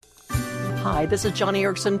Hi, this is Johnny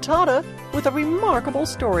Erickson Tata with a remarkable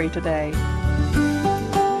story today.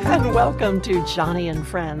 And welcome to Johnny and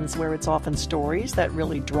Friends, where it's often stories that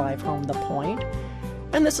really drive home the point.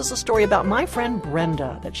 And this is a story about my friend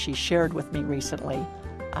Brenda that she shared with me recently.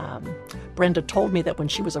 Brenda told me that when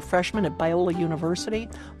she was a freshman at Biola University,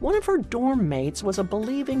 one of her dorm mates was a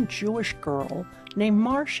believing Jewish girl named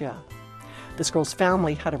Marcia. This girl's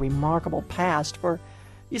family had a remarkable past, for,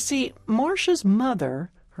 you see, Marcia's mother,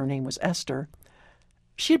 her name was Esther,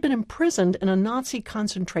 she had been imprisoned in a Nazi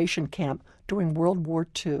concentration camp during World War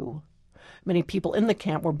II. Many people in the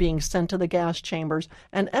camp were being sent to the gas chambers,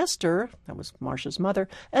 and Esther, that was Marcia's mother,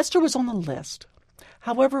 Esther was on the list.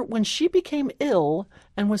 However, when she became ill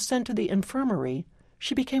and was sent to the infirmary,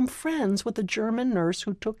 she became friends with the German nurse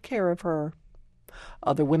who took care of her.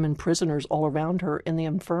 Other women prisoners all around her in the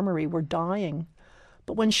infirmary were dying.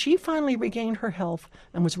 But when she finally regained her health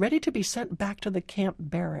and was ready to be sent back to the camp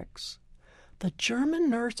barracks, the German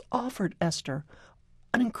nurse offered Esther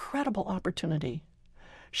an incredible opportunity.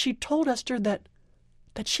 She told Esther that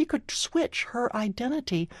she could switch her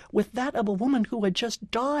identity with that of a woman who had just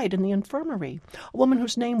died in the infirmary, a woman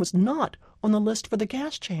whose name was not on the list for the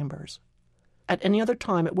gas chambers. At any other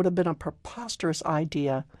time, it would have been a preposterous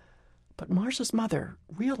idea, but Marcia's mother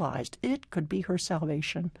realized it could be her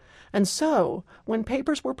salvation. And so, when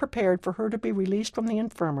papers were prepared for her to be released from the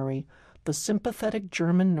infirmary, the sympathetic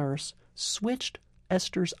German nurse switched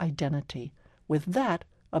Esther's identity with that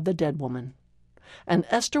of the dead woman. And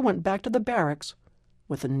Esther went back to the barracks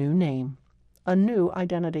with a new name, a new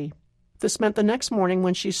identity. This meant the next morning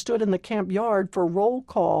when she stood in the camp yard for roll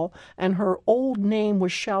call and her old name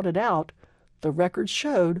was shouted out, the records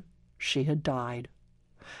showed she had died.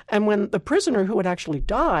 And when the prisoner who had actually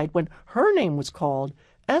died, when her name was called,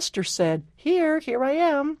 Esther said, here I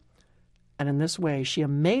am." And in this way, she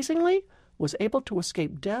amazingly was able to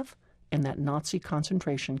escape death in that Nazi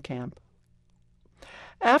concentration camp.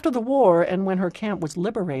 After the war, and when her camp was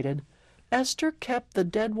liberated, Esther kept the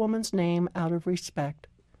dead woman's name out of respect.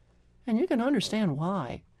 And you can understand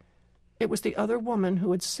why. It was the other woman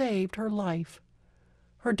who had saved her life.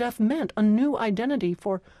 Her death meant a new identity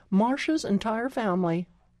for Marcia's entire family.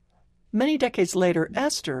 Many decades later,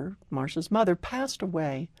 Esther, Marcia's mother, passed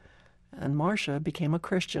away, and Marcia became a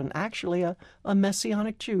Christian, actually a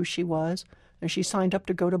Messianic Jew she was, and she signed up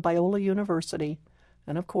to go to Biola University.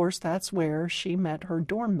 And of course, that's where she met her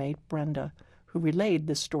dorm mate, Brenda, who relayed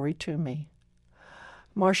this story to me.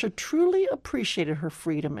 Marcia truly appreciated her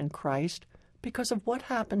freedom in Christ because of what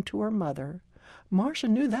happened to her mother. Marcia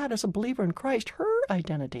knew that as a believer in Christ, her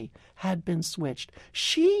identity had been switched.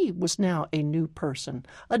 She was now a new person,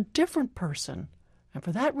 a different person. And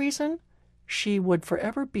for that reason, she would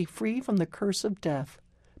forever be free from the curse of death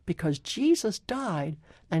because Jesus died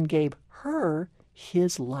and gave her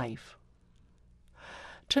his life.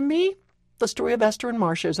 To me, the story of Esther and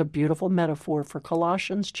Marcia is a beautiful metaphor for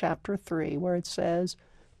Colossians chapter 3, where it says,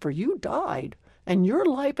 "For you died, and your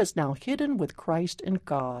life is now hidden with Christ in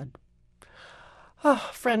God."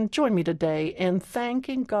 Friend, join me today in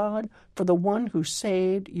thanking God for the one who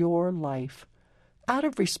saved your life. Out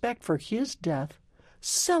of respect for his death,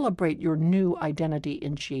 celebrate your new identity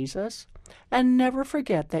in Jesus, and never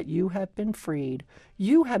forget that you have been freed.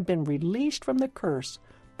 You have been released from the curse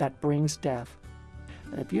that brings death.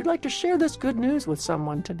 And if you'd like to share this good news with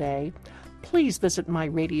someone today, please visit my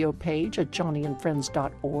radio page at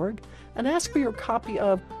johnnyandfriends.org and ask for your copy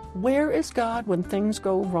of Where is God When Things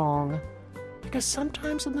Go Wrong? Because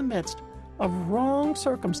sometimes in the midst of wrong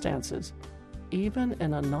circumstances, even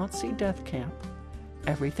in a Nazi death camp,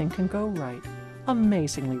 everything can go right,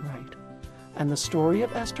 amazingly right. And the story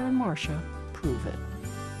of Esther and Marcia prove it.